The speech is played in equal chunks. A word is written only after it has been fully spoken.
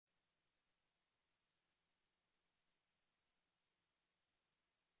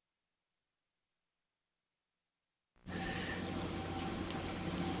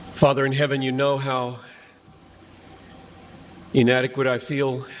Father in heaven, you know how inadequate I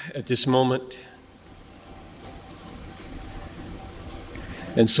feel at this moment.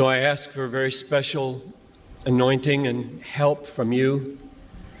 And so I ask for a very special anointing and help from you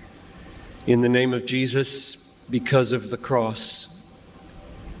in the name of Jesus, because of the cross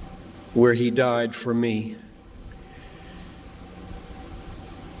where he died for me.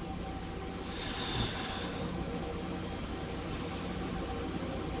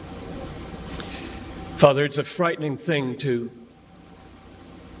 Father, it's a frightening thing to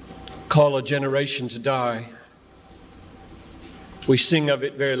call a generation to die. We sing of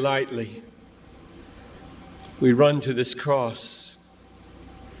it very lightly. We run to this cross,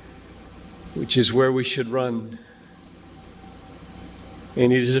 which is where we should run.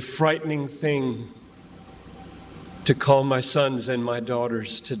 And it is a frightening thing to call my sons and my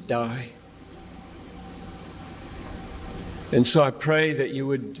daughters to die. And so I pray that you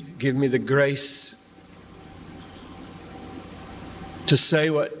would give me the grace to say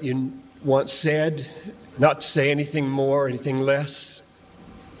what you want said, not say anything more, anything less.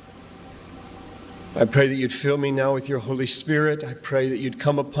 I pray that you'd fill me now with your Holy Spirit. I pray that you'd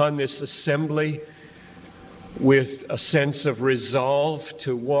come upon this assembly with a sense of resolve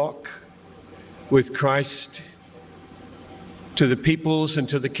to walk with Christ to the peoples and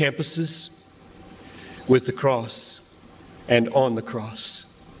to the campuses with the cross and on the cross.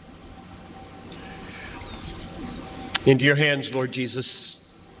 Into your hands, Lord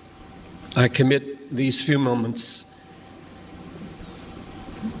Jesus, I commit these few moments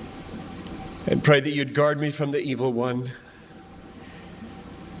and pray that you'd guard me from the evil one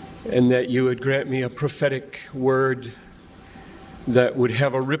and that you would grant me a prophetic word that would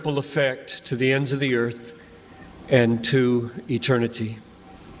have a ripple effect to the ends of the earth and to eternity.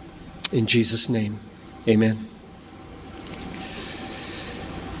 In Jesus' name, amen.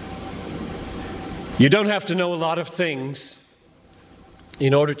 You don't have to know a lot of things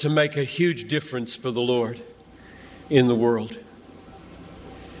in order to make a huge difference for the Lord in the world.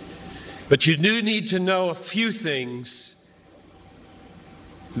 But you do need to know a few things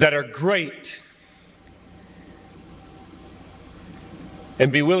that are great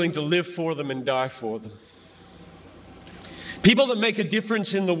and be willing to live for them and die for them. People that make a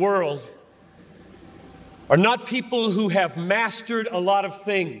difference in the world are not people who have mastered a lot of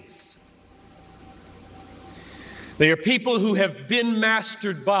things. They are people who have been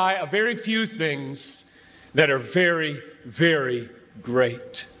mastered by a very few things that are very, very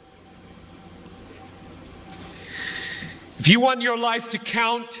great. If you want your life to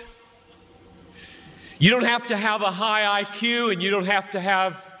count, you don't have to have a high IQ and you don't have to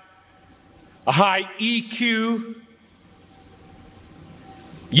have a high EQ.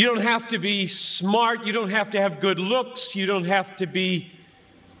 You don't have to be smart. You don't have to have good looks. You don't have to be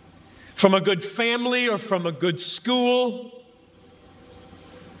from a good family or from a good school.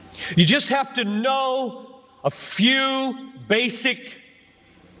 You just have to know a few basic,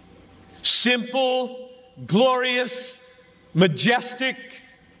 simple, glorious, majestic,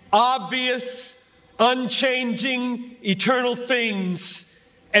 obvious, unchanging, eternal things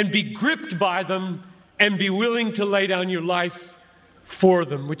and be gripped by them and be willing to lay down your life for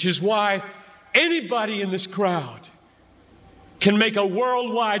them, which is why anybody in this crowd can make a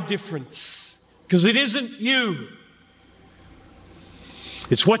worldwide difference, because it isn't you.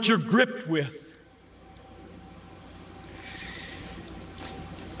 It's what you're gripped with.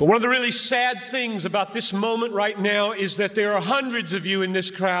 But one of the really sad things about this moment right now is that there are hundreds of you in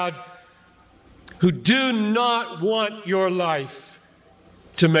this crowd who do not want your life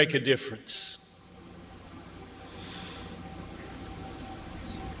to make a difference.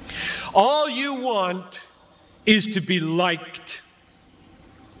 All you want is to be liked.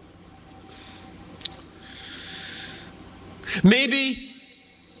 Maybe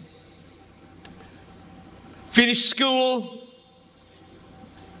finish school,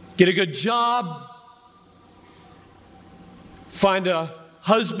 get a good job, find a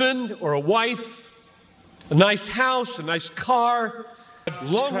husband or a wife, a nice house, a nice car,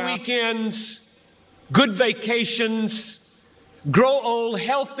 long weekends, good vacations, grow old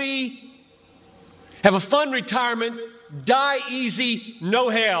healthy, have a fun retirement, die easy, no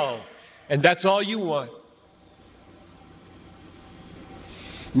hell. And that's all you want.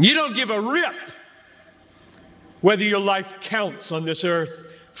 You don't give a rip whether your life counts on this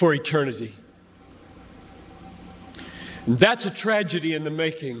earth for eternity. And that's a tragedy in the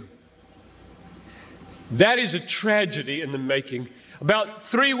making. That is a tragedy in the making. About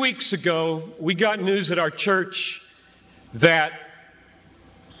 3 weeks ago, we got news at our church that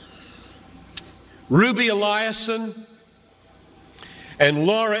Ruby Eliason and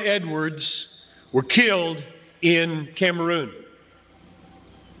Laura Edwards were killed in Cameroon.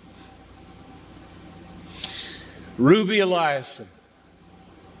 Ruby Eliason,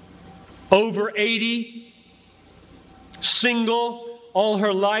 over 80, single all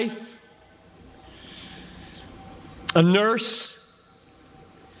her life, a nurse,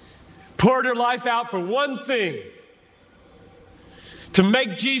 poured her life out for one thing: to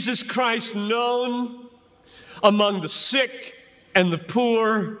make Jesus Christ known among the sick and the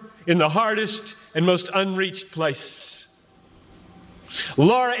poor in the hardest and most unreached places.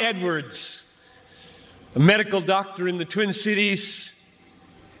 Laura Edwards, a medical doctor in the Twin Cities,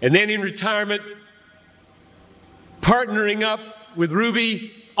 and then in retirement, partnering up with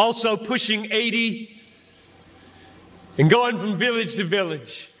Ruby, also pushing 80, and going from village to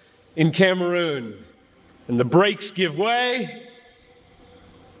village in Cameroon. And the brakes give way.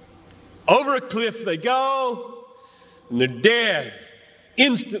 Over a cliff they go, and they're dead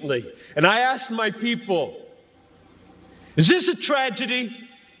instantly. And I asked my people, is this a tragedy?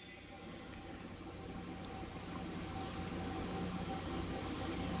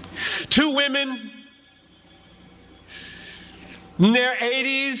 Two women in their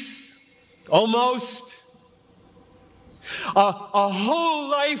 80s, almost, a whole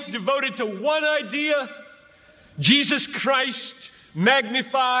life devoted to one idea: Jesus Christ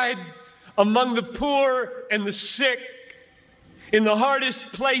magnified among the poor and the sick in the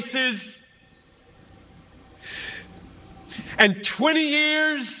hardest places. And 20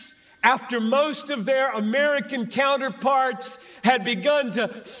 years after most of their American counterparts had begun to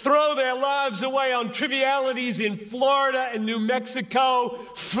throw their lives away on trivialities in Florida and New Mexico,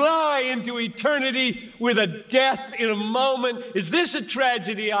 fly into eternity with a death in a moment. Is this a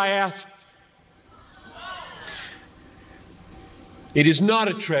tragedy, I asked? It is not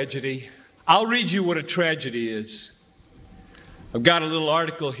a tragedy. I'll read you what a tragedy is. I've got a little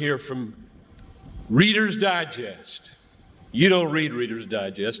article here from Reader's Digest. You don't read Reader's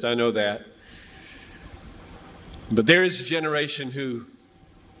Digest, I know that. But there is a generation who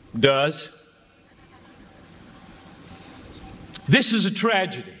does. This is a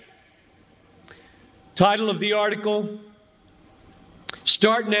tragedy. Title of the article: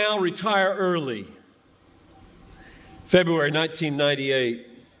 Start Now, Retire Early. February 1998.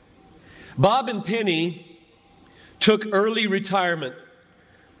 Bob and Penny took early retirement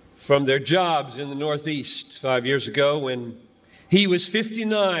from their jobs in the Northeast 5 years ago when he was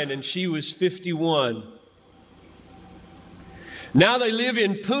 59 and she was 51. Now they live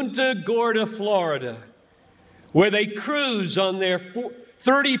in Punta Gorda, Florida, where they cruise on their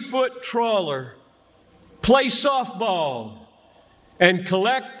 30-foot trawler, play softball, and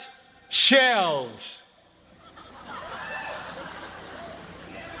collect shells.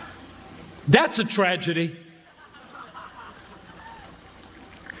 That's a tragedy.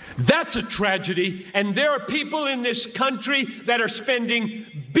 That's a tragedy, and there are people in this country that are spending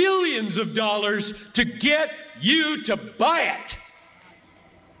billions of dollars to get you to buy it.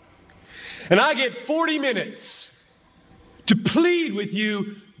 And I get 40 minutes to plead with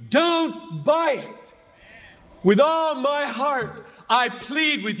you, don't buy it. With all my heart, I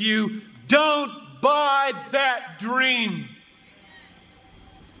plead with you, don't buy that dream.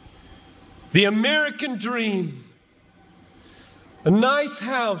 The American dream. A nice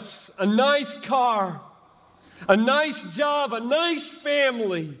house, a nice car, a nice job, a nice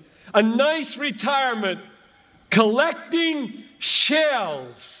family, a nice retirement, collecting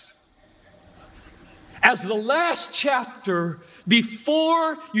shells. As the last chapter,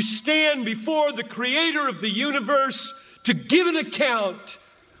 before you stand before the Creator of the universe to give an account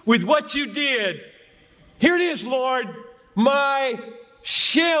with what you did. Here it is, Lord, my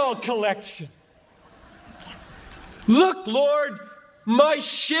shell collection. Look, Lord, my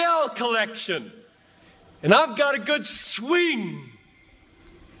shell collection. And I've got a good swing.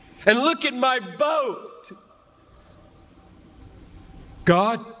 And look at my boat.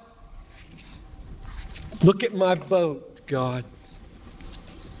 God, look at my boat, God.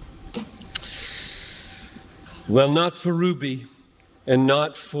 Well, not for Ruby and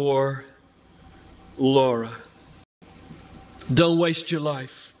not for Laura. Don't waste your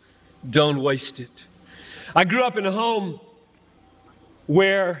life. Don't waste it. I grew up in a home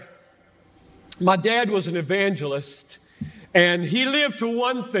where my dad was an evangelist, and he lived for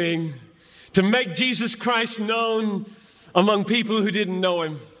one thing: to make Jesus Christ known among people who didn't know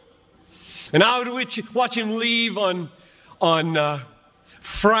him. And I would watch him leave on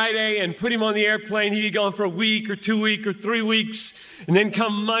Friday and put him on the airplane. He'd be gone for a week or 2 weeks or 3 weeks, and then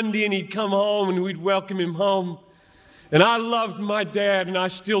come Monday and he'd come home and we'd welcome him home. And I loved my dad, and I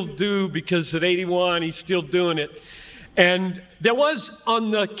still do, because at 81 he's still doing it. And there was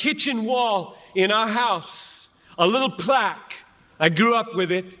on the kitchen wall in our house a little plaque. I grew up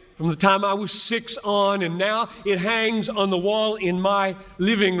with it from the time I was 6 on, and now it hangs on the wall in my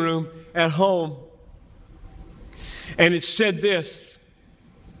living room at home. And it said this: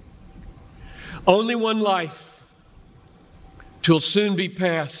 only one life, 'twill soon be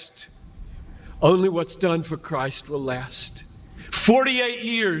past. Only what's done for Christ will last. 48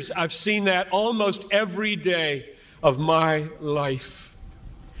 years I've seen that almost every day of my life.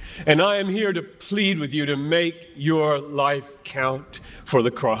 And I am here to plead with you to make your life count for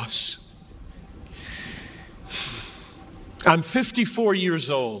the cross. I'm 54 years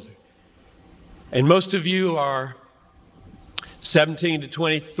old, and most of you are 17 to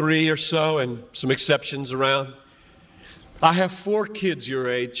 23 or so, and some exceptions around. I have 4 kids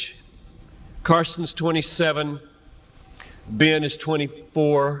your age. Carson's 27, Ben is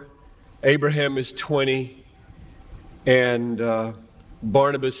 24, Abraham is 20, and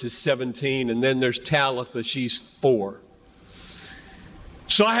Barnabas is 17, and then there's Talitha, she's 4.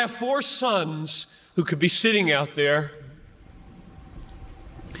 So I have 4 sons who could be sitting out there,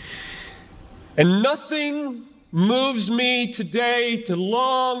 and nothing moves me today to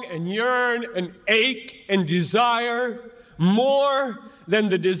long and yearn and ache and desire more than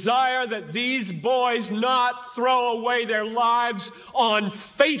the desire that these boys not throw away their lives on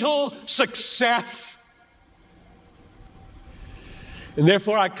fatal success. And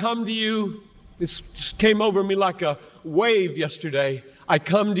therefore I come to you, this just came over me like a wave yesterday. I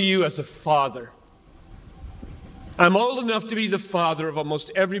come to you as a father. I'm old enough to be the father of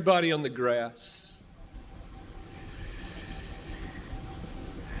almost everybody on the grass.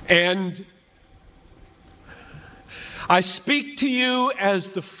 And I speak to you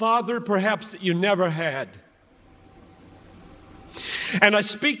as the father perhaps that you never had. And I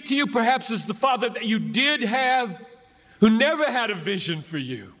speak to you perhaps as the father that you did have, who never had a vision for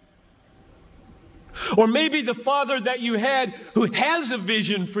you. Or maybe the father that you had who has a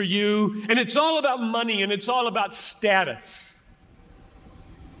vision for you, and it's all about money and it's all about status.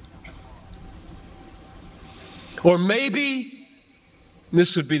 Or maybe, and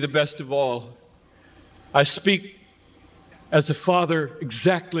this would be the best of all, I speak as a father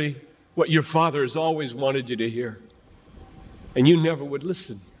exactly what your father has always wanted you to hear, and you never would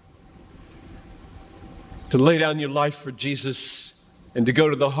listen. To lay down your life for Jesus and to go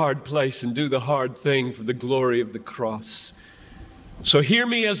to the hard place and do the hard thing for the glory of the cross. So hear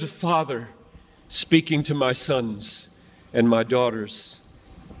me as a father speaking to my sons and my daughters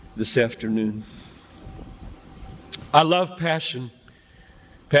this afternoon. I love Passion.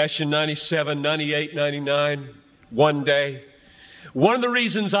 Passion 97, 98, 99, one day. One of the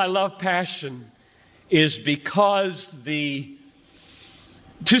reasons I love Passion is because the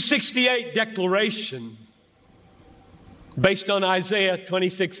 268 declaration, based on Isaiah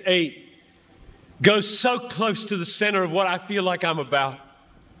 26:8, goes so close to the center of what I feel like I'm about.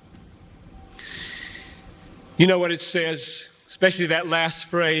 You know what it says, especially that last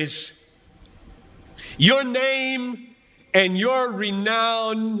phrase: your name and your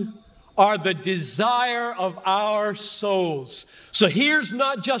renown are the desire of our souls. So here's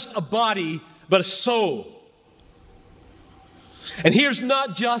not just a body, but a soul. And here's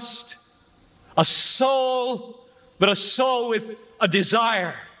not just a soul, but a soul with a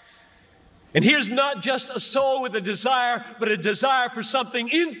desire. And here's not just a soul with a desire, but a desire for something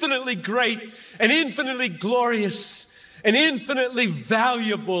infinitely great and infinitely glorious and infinitely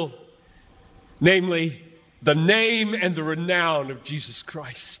valuable, namely the name and the renown of Jesus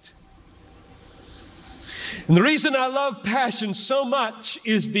Christ. And the reason I love Passion so much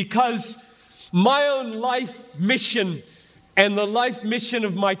is because my own life mission and the life mission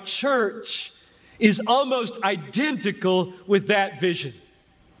of my church is almost identical with that vision.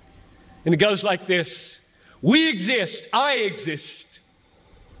 And it goes like this: we exist, I exist,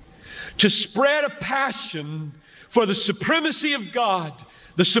 to spread a passion for the supremacy of God,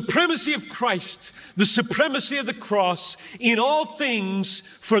 the supremacy of Christ, the supremacy of the cross in all things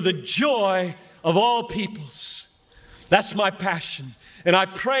for the joy of all peoples. That's my passion. And I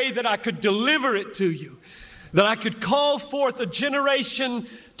pray that I could deliver it to you, that I could call forth a generation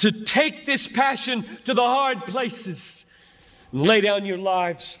to take this passion to the hard places and lay down your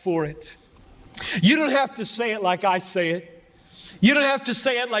lives for it. You don't have to say it like I say it. You don't have to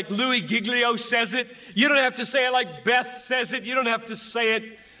say it like Louis Giglio says it. You don't have to say it like Beth says it. You don't have to say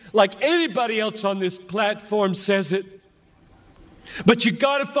it like anybody else on this platform says it. But you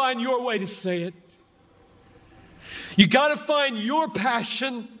got to find your way to say it. You got to find your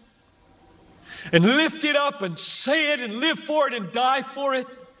passion and lift it up and say it and live for it and die for it.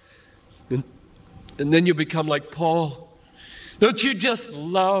 And And then you'll become like Paul. Don't you just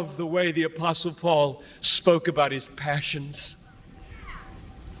love the way the Apostle Paul spoke about his passions?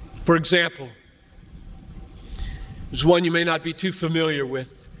 For example, there's one you may not be too familiar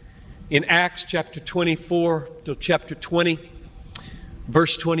with. In Acts chapter 24 to chapter 20,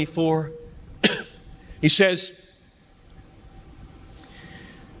 verse 24, he says,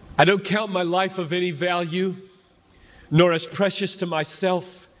 I don't count my life of any value, nor as precious to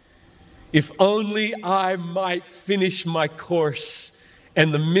myself, if only I might finish my course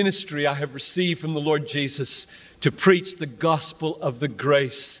and the ministry I have received from the Lord Jesus to preach the gospel of the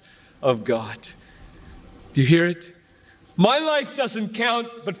grace of God. Do you hear it? My life doesn't count,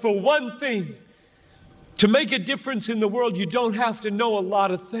 but for one thing, to make a difference in the world, you don't have to know a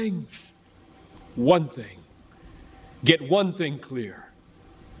lot of things. One thing. Get one thing clear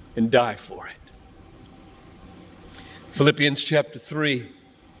and die for it. Philippians chapter 3.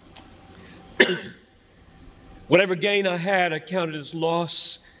 Whatever gain I had, I counted as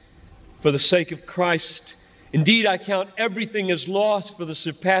loss for the sake of Christ. Indeed, I count everything as loss for the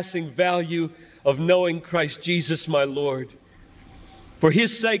surpassing value of knowing Christ Jesus my Lord. For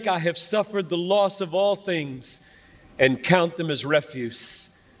his sake I have suffered the loss of all things and count them as refuse,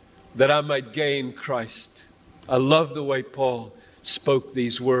 that I might gain Christ. I love the way Paul spoke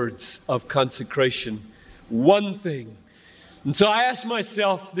these words of consecration. One thing. And so I asked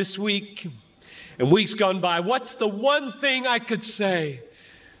myself this week and weeks gone by, what's the one thing I could say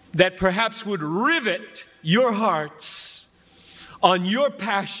that perhaps would rivet your hearts on your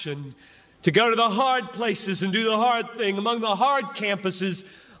passion to go to the hard places and do the hard thing, among the hard campuses,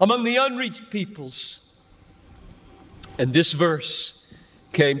 among the unreached peoples? And this verse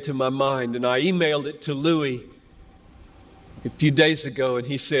came to my mind, and I emailed it to Louis a few days ago, and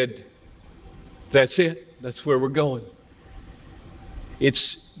he said, that's it. That's where we're going.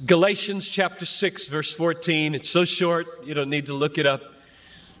 It's Galatians chapter 6, verse 14. It's so short, you don't need to look it up.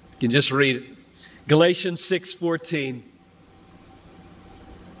 You can just read it. Galatians 6:14.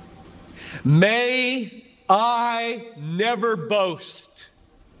 May I never boast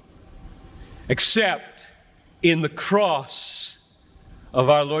except in the cross of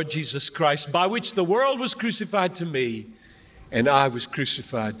our Lord Jesus Christ, by which the world was crucified to me, and I was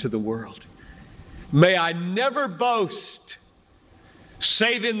crucified to the world. May I never boast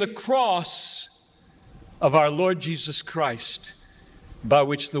save in the cross of our Lord Jesus Christ, by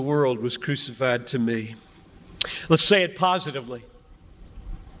which the world was crucified to me. Let's say it positively.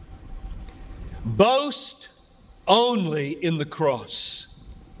 Boast only in the cross.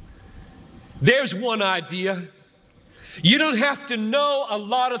 There's one idea. You don't have to know a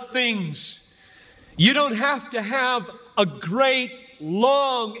lot of things. You don't have to have a great,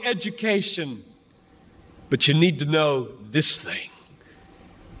 long education. But you need to know this thing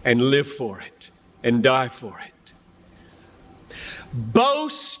and live for it and die for it.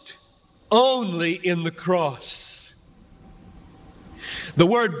 Boast only in the cross. The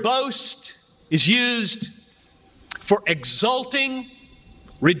word boast is used for exulting,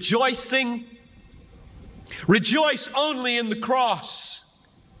 rejoicing. Rejoice only in the cross.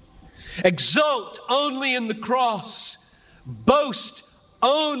 Exult only in the cross. Boast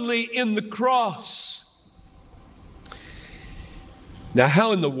only in the cross. Now,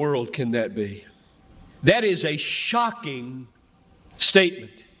 how in the world can that be? That is a shocking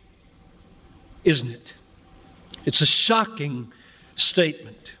statement, isn't it? It's a shocking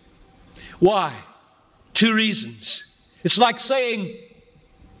statement. Why? Two reasons. It's like saying,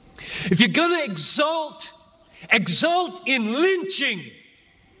 if you're going to exult, exult in lynching.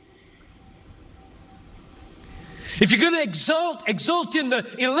 If you're going to exult, exult in the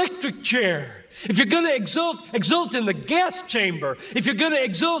electric chair. If you're going to exult, exult in the gas chamber. If you're going to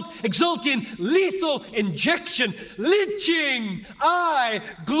exult, exult in lethal injection. Lynching. I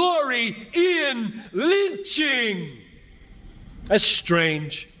glory in lynching. That's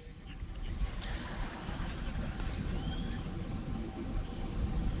strange.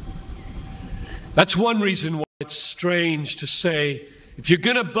 That's one reason why it's strange to say, if you're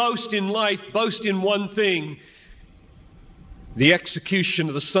going to boast in life, boast in one thing: the execution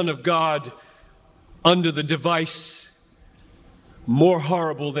of the Son of God under the device more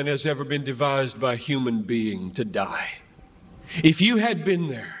horrible than has ever been devised by a human being, to die. If you had been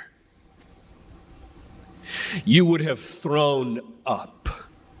there, you would have thrown up.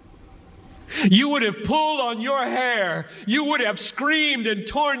 You would have pulled on your hair. You would have screamed and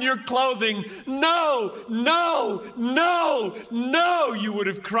torn your clothing. No, no, no, no, you would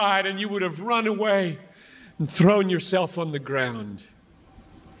have cried, and you would have run away and thrown yourself on the ground.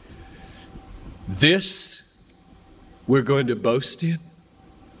 This we're going to boast in?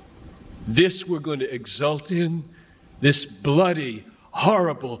 This we're going to exult in, this bloody,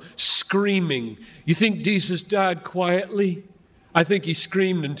 horrible screaming. You think Jesus died quietly? I think he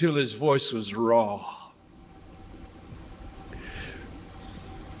screamed until his voice was raw.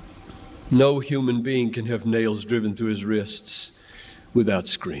 No human being can have nails driven through his wrists without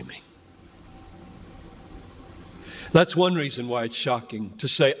screaming. That's one reason why it's shocking to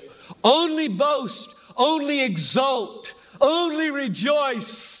say, only boast, only exult, only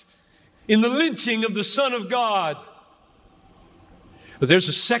rejoice in the lynching of the Son of God. But there's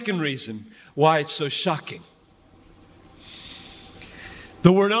a second reason why it's so shocking.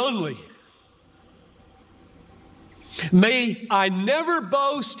 The word only. May I never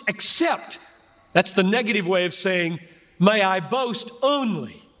boast except, that's the negative way of saying, may I boast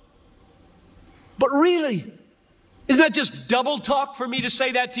only. But really, isn't that just double talk for me to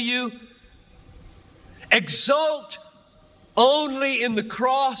say that to you? Exult only in the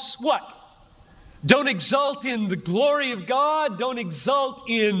cross. What? Don't exult in the glory of God. Don't exult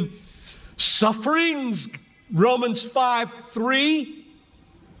in sufferings. Romans 5:3.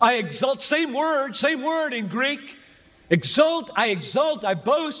 I exult, same word in Greek. Exult, I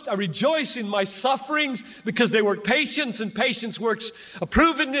boast, I rejoice in my sufferings because they work patience, and patience works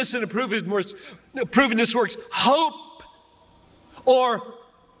approvedness, and approvedness works hope. Or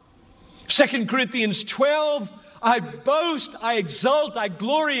 2 Corinthians 12, I boast, I exult, I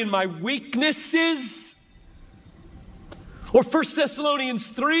glory in my weaknesses. Or 1 Thessalonians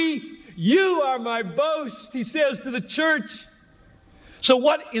 3, you are my boast, he says to the church. So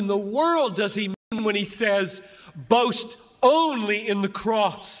what in the world does he mean when he says, boast only in the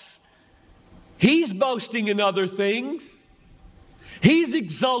cross? He's boasting in other things. He's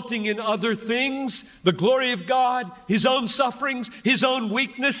exulting in other things, the glory of God, his own sufferings, his own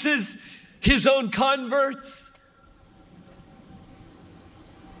weaknesses, his own converts.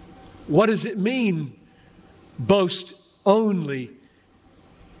 What does it mean, boast only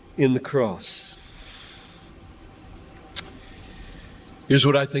in the cross? Here's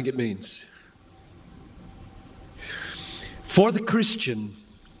what I think it means. For the Christian,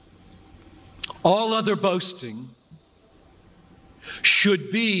 all other boasting should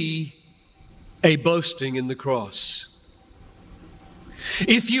be a boasting in the cross.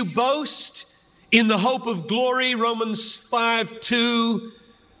 If you boast in the hope of glory, Romans 5:2,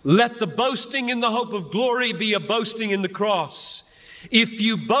 let the boasting in the hope of glory be a boasting in the cross. If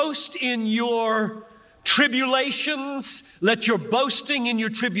you boast in your tribulations, let your boasting in your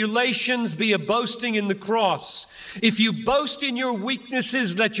tribulations be a boasting in the cross. If you boast in your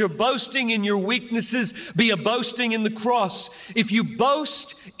weaknesses, let your boasting in your weaknesses be a boasting in the cross. If you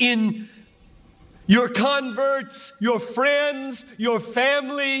boast in your converts, your friends, your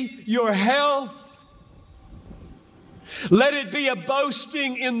family, your health, let it be a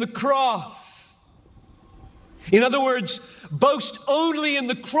boasting in the cross. In other words, boast only in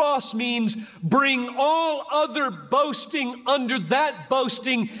the cross means bring all other boasting under that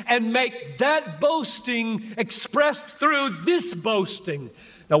boasting and make that boasting expressed through this boasting.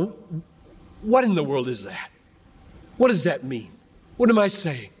 Now, what in the world is that? What does that mean? What am I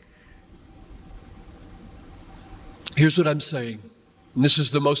saying? Here's what I'm saying, and this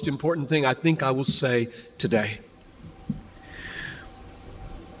is the most important thing I think I will say today.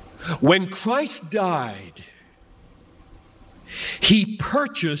 When Christ died, he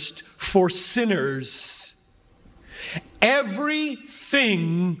purchased for sinners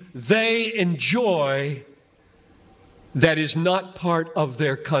everything they enjoy that is not part of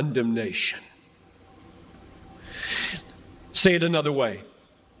their condemnation. Say it another way.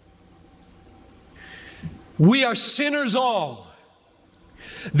 We are sinners all.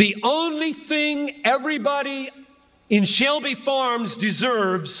 The only thing everybody in Shelby Farms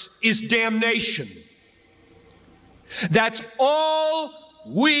deserves is damnation. That's all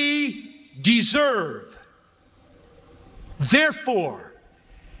we deserve. Therefore,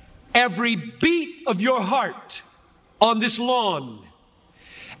 every beat of your heart on this lawn,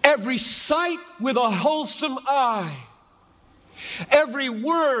 every sight with a wholesome eye, every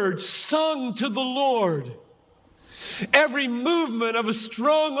word sung to the Lord, every movement of a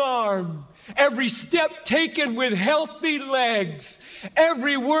strong arm, every step taken with healthy legs,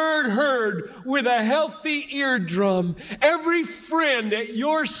 every word heard with a healthy eardrum, every friend at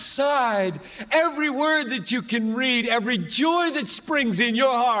your side, every word that you can read, every joy that springs in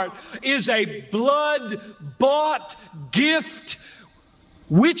your heart is a blood-bought gift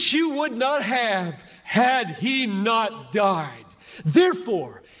which you would not have had he not died.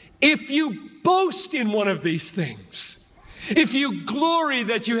 Therefore, if you boast in one of these things, If you glory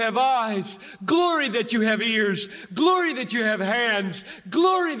that you have eyes, glory that you have ears, glory that you have hands,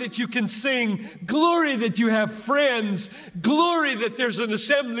 glory that you can sing, glory that you have friends, glory that there's an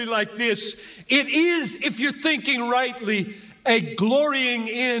assembly like this, it is, if you're thinking rightly, a glorying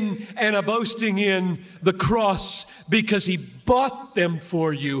in and a boasting in the cross, because He bought them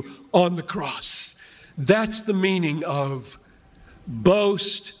for you on the cross. That's the meaning of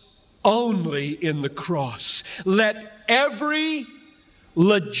boast only in the cross. Let every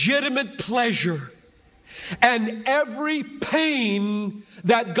legitimate pleasure and every pain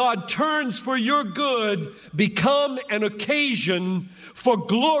that God turns for your good become an occasion for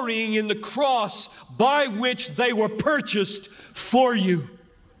glorying in the cross by which they were purchased for you.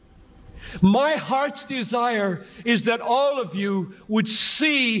 My heart's desire is that all of you would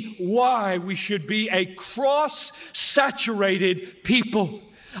see why we should be a cross-saturated people.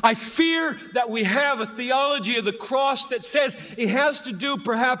 I fear that we have a theology of the cross that says it has to do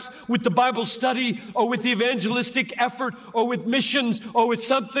perhaps with the Bible study or with the evangelistic effort or with missions or with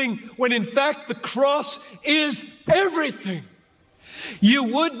something, when in fact the cross is everything. You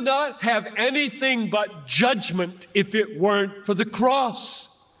would not have anything but judgment if it weren't for the cross.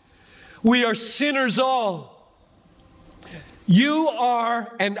 We are sinners all. You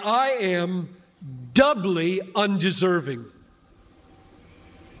are and I am doubly undeserving.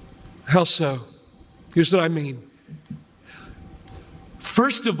 How so? Here's what I mean.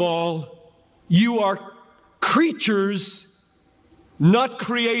 First of all, you are creatures, not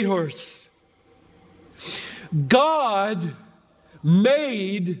creators. God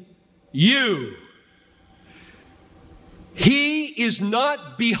made you. He is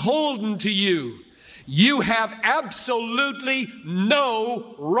not beholden to you. You have absolutely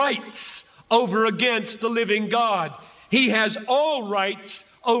no rights over against the living God. He has all rights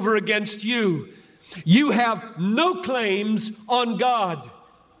over against you. You have no claims on God.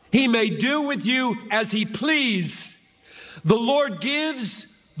 He may do with you as He please. The Lord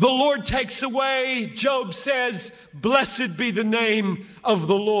gives, the Lord takes away. Job says, "Blessed be the name of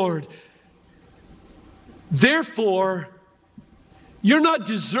the Lord." Therefore, you're not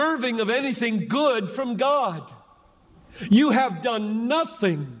deserving of anything good from God. You have done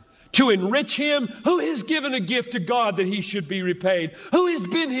nothing to enrich Him. Who has given a gift to God that He should be repaid? Who has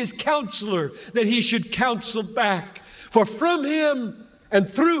been His counselor that He should counsel back? For from Him and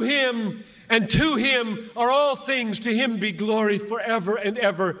through Him and to Him are all things. To Him be glory forever and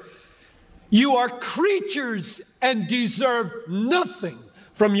ever. You are creatures and deserve nothing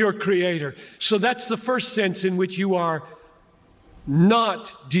from your Creator. So that's the first sense in which you are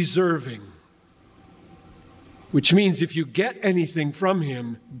not deserving. Which means if you get anything from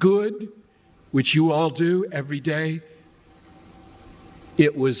Him, good, which you all do every day,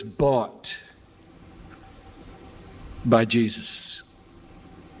 it was bought by Jesus.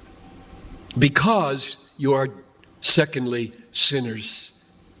 Because you are, secondly, sinners,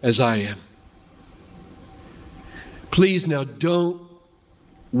 as I am. Please now don't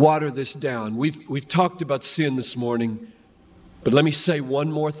water this down. We've talked about sin this morning, but let me say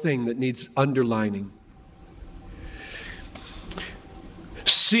one more thing that needs underlining.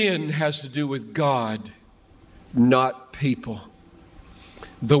 Sin has to do with God, not people.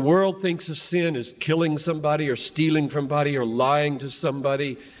 The world thinks of sin as killing somebody or stealing from somebody or lying to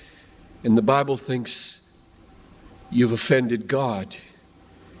somebody. And the Bible thinks you've offended God.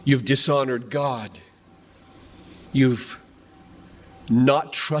 You've dishonored God. You've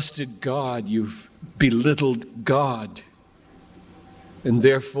not trusted God. You've belittled God. And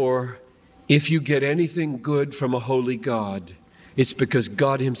therefore, if you get anything good from a holy God, it's because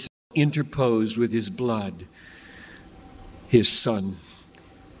God Himself interposed with His blood, His Son,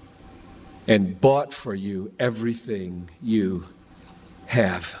 and bought for you everything you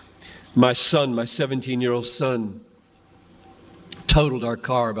have. My son, my 17-year-old son, totaled our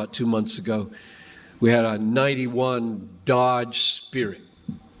car about 2 months ago. We had a 91 Dodge Spirit.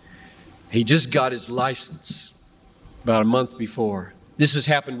 He just got his license about a month before. This has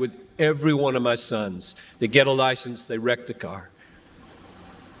happened with every one of my sons. They get a license, they wreck the car.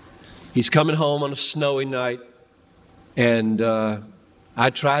 He's coming home on a snowy night, and I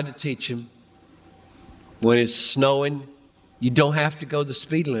tried to teach him, when it's snowing, you don't have to go the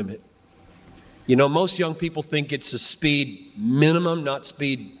speed limit. You know, most young people think it's a speed minimum, not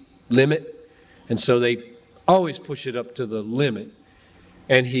speed limit, and so they always push it up to the limit.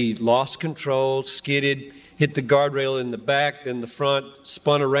 And he lost control, skidded, hit the guardrail in the back, then the front,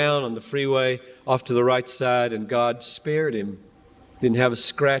 spun around on the freeway off to the right side, and God spared him. Didn't have a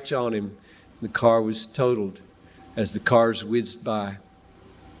scratch on him. The car was totaled as the cars whizzed by.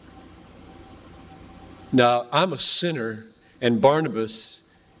 Now, I'm a sinner and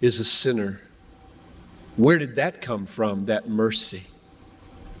Barnabas is a sinner. Where did that come from, that mercy?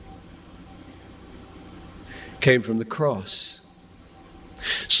 Came from the cross.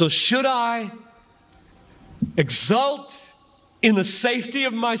 So should I exult in the safety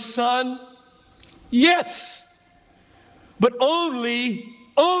of my son? Yes. But only,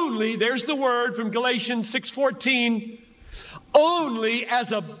 there's the word from Galatians 6:14, only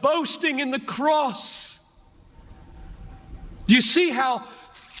as a boasting in the cross. Do you see how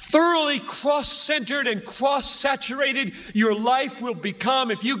thoroughly cross-centered and cross-saturated your life will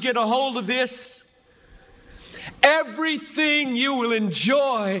become if you get a hold of this? Everything you will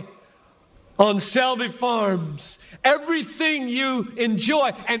enjoy on Selby Farms, everything you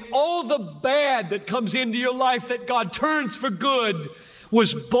enjoy, and all the bad that comes into your life that God turns for good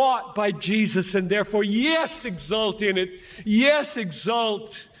was bought by Jesus, and therefore, yes, exult in it. Yes,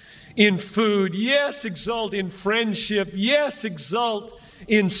 exult in food. Yes, exult in friendship. Yes, exult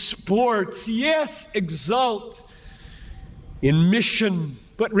in sports. Yes, exult in mission.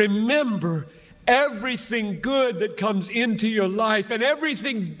 But remember, everything good that comes into your life and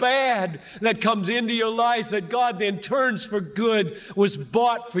everything bad that comes into your life that God then turns for good was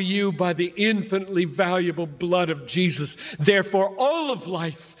bought for you by the infinitely valuable blood of Jesus. Therefore, all of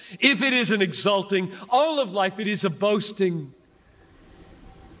life, if it is an exulting, all of life, it is a boasting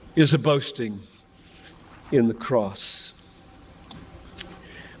in the cross.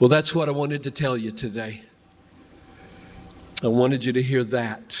 Well, that's what I wanted to tell you today. I wanted you to hear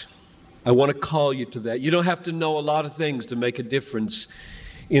that. I want to call you to that. You don't have to know a lot of things to make a difference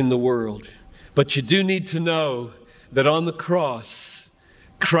in the world. But you do need to know that on the cross,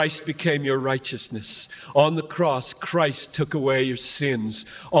 Christ became your righteousness. On the cross, Christ took away your sins.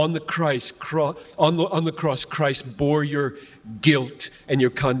 On the cross, Christ bore your guilt and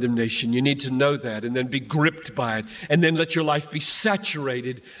your condemnation. You need to know that and then be gripped by it and then let your life be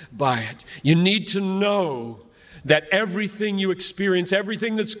saturated by it. You need to know that everything you experience,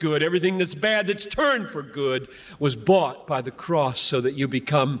 everything that's good, everything that's bad, that's turned for good, was bought by the cross so that you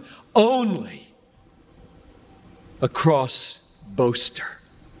become only a cross boaster.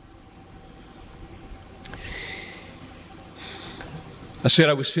 I said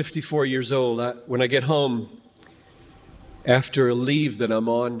I was 54 years old. When I get home after a leave that I'm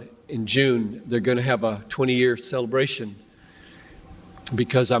on in June, they're going to have a 20-year celebration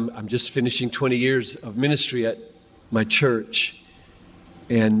because I'm just finishing 20 years of ministry at my church,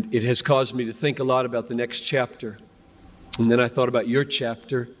 and it has caused me to think a lot about the next chapter. And then I thought about your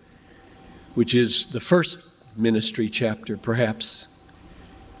chapter, which is the first ministry chapter, perhaps.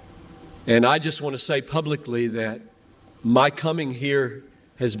 And I just want to say publicly that my coming here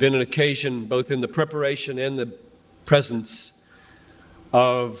has been an occasion, both in the preparation and the presence,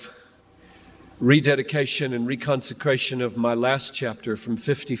 of rededication and reconsecration of my last chapter from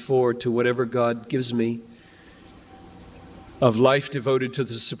 54 to whatever God gives me, of life devoted to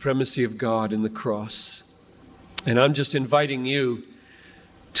the supremacy of God in the cross. And I'm just inviting you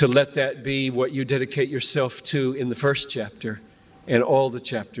to let that be what you dedicate yourself to in the first chapter and all the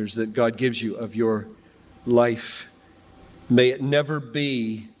chapters that God gives you of your life. May it never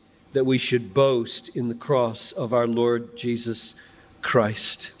be that we should boast in the cross of our Lord Jesus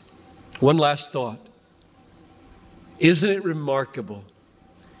Christ. One last thought. Isn't it remarkable?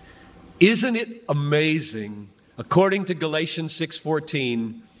 Isn't it amazing, according to Galatians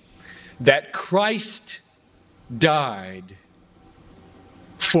 6:14, that Christ died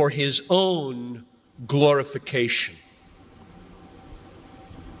for his own glorification?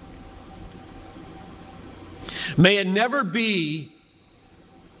 May it never be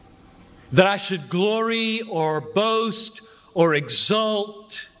that I should glory or boast or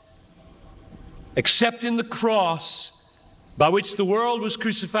exult except in the cross by which the world was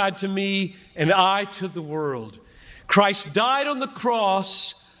crucified to me and I to the world. Christ died on the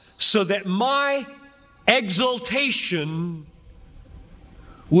cross so that my exaltation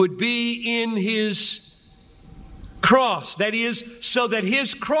would be in his cross. That is, so that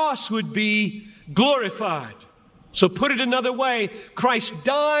his cross would be glorified. So put it another way, Christ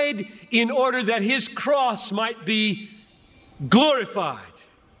died in order that his cross might be glorified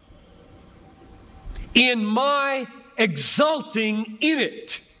in my exulting in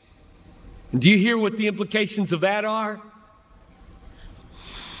it. And do you hear what the implications of that are?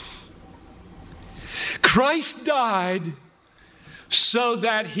 Christ died so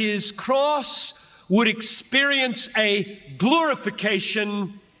that his cross would experience a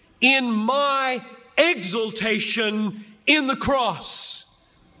glorification in my exaltation in the cross.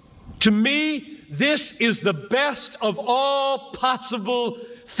 To me, this is the best of all possible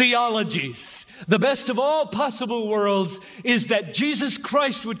theologies. The best of all possible worlds is that Jesus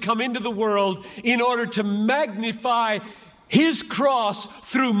Christ would come into the world in order to magnify His cross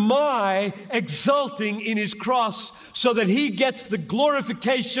through my exulting in His cross, so that He gets the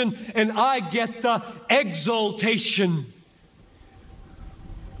glorification and I get the exaltation.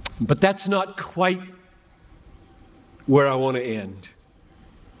 But that's not quite where I want to end.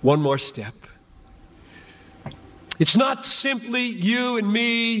 One more step. It's not simply you and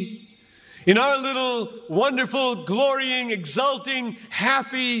me in our little wonderful, glorying, exulting,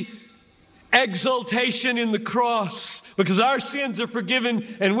 happy exultation in the cross, because our sins are forgiven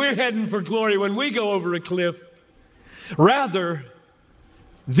and we're heading for glory when we go over a cliff. Rather,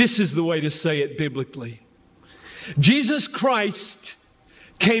 this is the way to say it biblically. Jesus Christ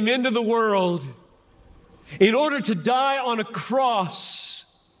came into the world in order to die on a cross,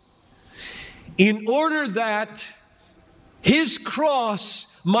 in order that His cross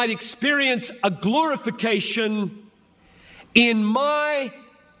might experience a glorification in my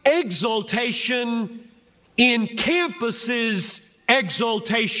exaltation, in Campus's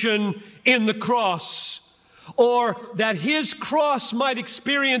exaltation in the cross, or that His cross might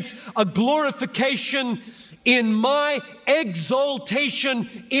experience a glorification in my exaltation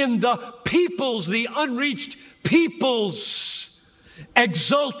in the peoples, the unreached peoples,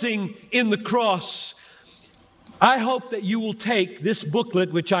 exulting in the cross. I hope that you will take this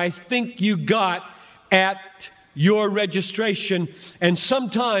booklet, which I think you got at your registration, and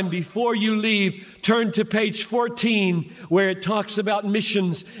sometime before you leave, turn to page 14, where it talks about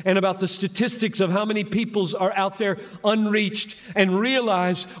missions and about the statistics of how many peoples are out there unreached, and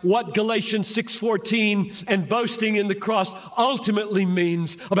realize what Galatians 6:14 and boasting in the cross ultimately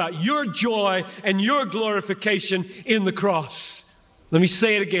means about your joy and your glorification in the cross. Let me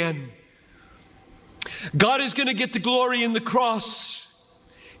say it again. God is going to get the glory in the cross.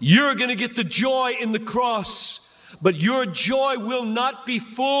 You're going to get the joy in the cross. But your joy will not be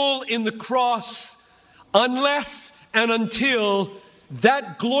full in the cross unless and until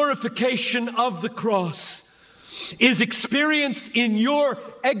that glorification of the cross is experienced in your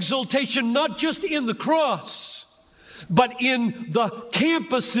exaltation, not just in the cross, but in the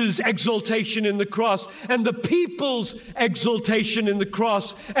Campus's exaltation in the cross, and the people's exaltation in the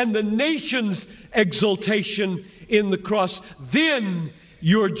cross, and the nation's exaltation in the cross. Then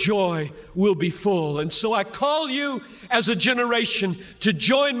your joy will be full. And so I call you as a generation to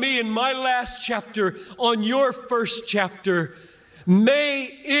join me in my last chapter on your first chapter. May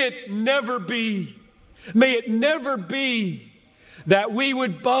it never be that we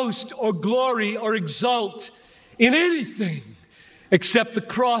would boast or glory or exult in anything except the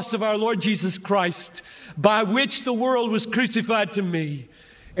cross of our Lord Jesus Christ, by which the world was crucified to me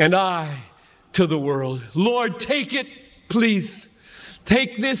and I to the world. Lord, take it, please.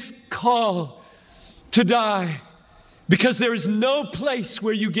 Take this call to die, because there is no place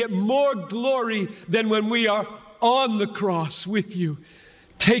where you get more glory than when we are on the cross with you.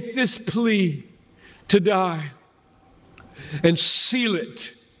 Take this plea to die and seal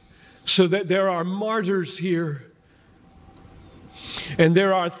it so that there are martyrs here, and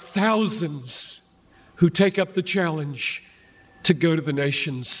there are thousands who take up the challenge to go to the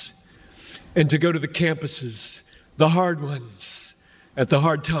nations and to go to the campuses, the hard ones, at the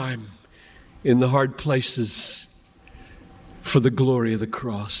hard time, in the hard places, for the glory of the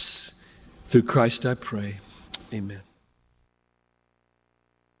cross. Through Christ I pray. Amen.